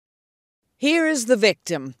Here is the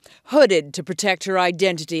victim, hooded to protect her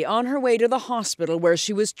identity, on her way to the hospital where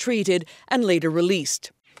she was treated and later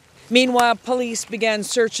released. Meanwhile, police began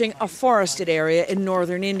searching a forested area in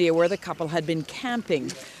northern India where the couple had been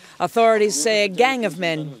camping. Authorities say a gang of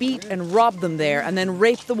men beat and robbed them there and then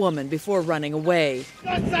raped the woman before running away.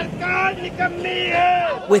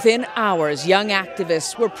 Within hours, young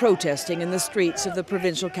activists were protesting in the streets of the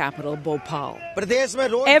provincial capital, Bhopal.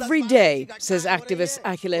 Every day, says activist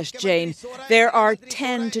Akhilesh Jain, there are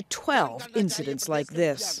 10 to 12 incidents like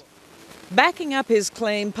this. Backing up his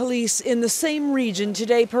claim, police in the same region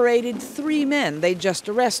today paraded 3 men they just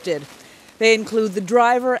arrested. They include the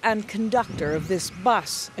driver and conductor of this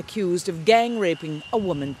bus, accused of gang raping a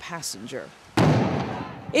woman passenger.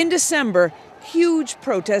 In December, huge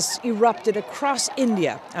protests erupted across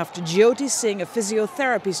India after Jyoti Singh, a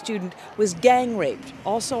physiotherapy student, was gang raped,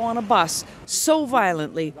 also on a bus, so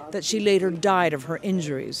violently that she later died of her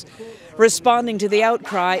injuries. Responding to the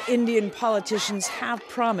outcry, Indian politicians have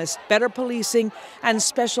promised better policing and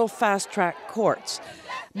special fast-track courts.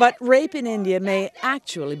 But rape in India may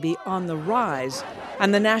actually be on the rise,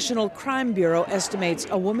 and the National Crime Bureau estimates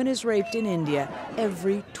a woman is raped in India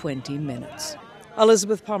every 20 minutes.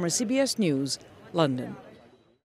 Elizabeth Palmer, CBS News, London.